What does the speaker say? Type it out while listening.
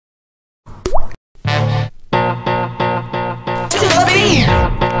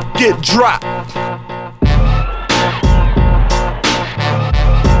get dropped.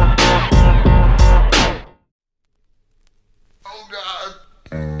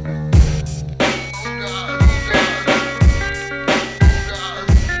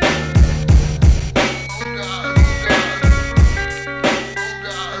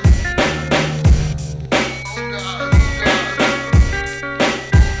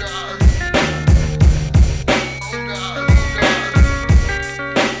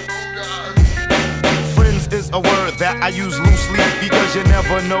 A word that I use loosely because you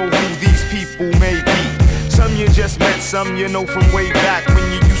never know who these people may be. Some you just met, some you know from way back when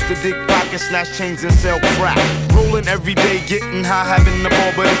you used to dig pockets, snatch chains and sell crack. Rolling every day, getting high, having the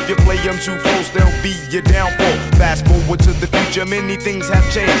ball, but if you play them too close, they'll be your downfall. Fast forward to the future, many things have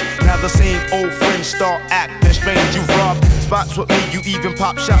changed. Now the same old friends start acting strange. You've robbed spots with me, you even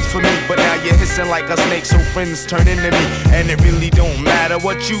pop shots for me, but now you're hissing like a snake, so friends turn into me. And it really don't matter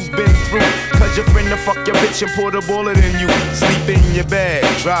what you've been through, cause your friend to fuck your bitch and put a bullet in you. Sleep in your bed,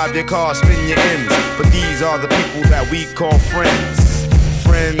 drive your car, spin your ends, but these are the people that we call friends.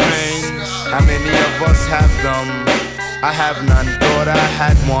 Friends, how many of us have them? I have none, thought I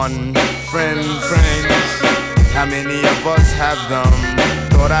had one. Friends, how many of us have them?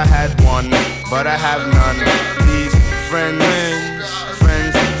 Thought I had one, but I have none. These friends,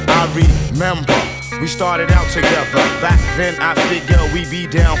 I remember we started out together. Back then I figured we'd be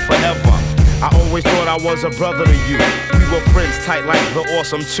down forever. I always thought I was a brother to you. We were friends tight like the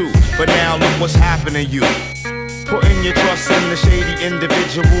Awesome Two. But now look what's happening to you. Putting your trust in the shady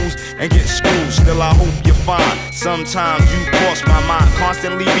individuals and get screwed. Still I hope you're fine. Sometimes you cross my mind,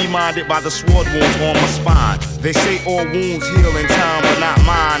 constantly reminded by the sword wounds on my spine. They say all wounds heal in time, but not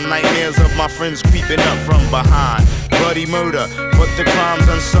mine. Nightmares of my friends creeping up from behind. Bloody murder, but the crime's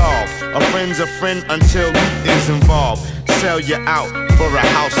unsolved. A friend's a friend until loot is involved. Sell you out for a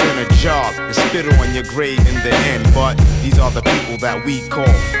house and a job, and spit on your grave in the end. But these are the people that we call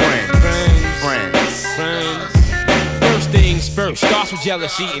friends. Friends. First things first, starts with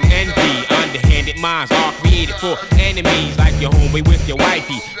jealousy and envy. Underhanded minds are created for enemies, like your homeboy with your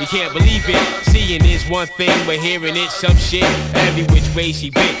wifey. You can't believe it, seeing is one thing, but hearing it some shit. Every which way she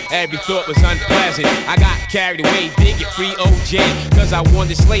bit, every thought was unpleasant. I got carried away, digging free OJ, cause I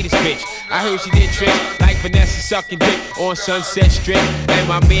wanted to slay this bitch. I heard she did tricks like Vanessa sucking dick on Sunset Strip, and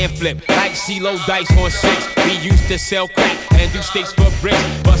my man flipped like CeeLo Dice on 6. We used to sell crack and do sticks for bricks,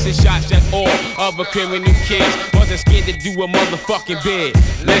 busting shots at all other criminal kids. Wasn't scared to do a motherfucking bid.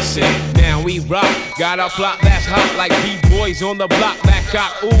 Listen, now we rock, got our plot that's hot like B-boys on the block. That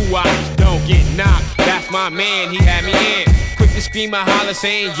cock, ooh, I don't get knocked. That's my man, he had me in. Quick to scream and holler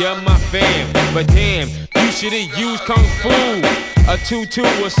saying you're my fam. But damn, you should've used Kung Fu, a tutu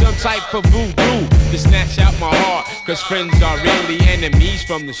or some type of voodoo to snatch out my heart, cause friends are really enemies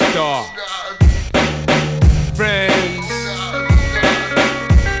from the start.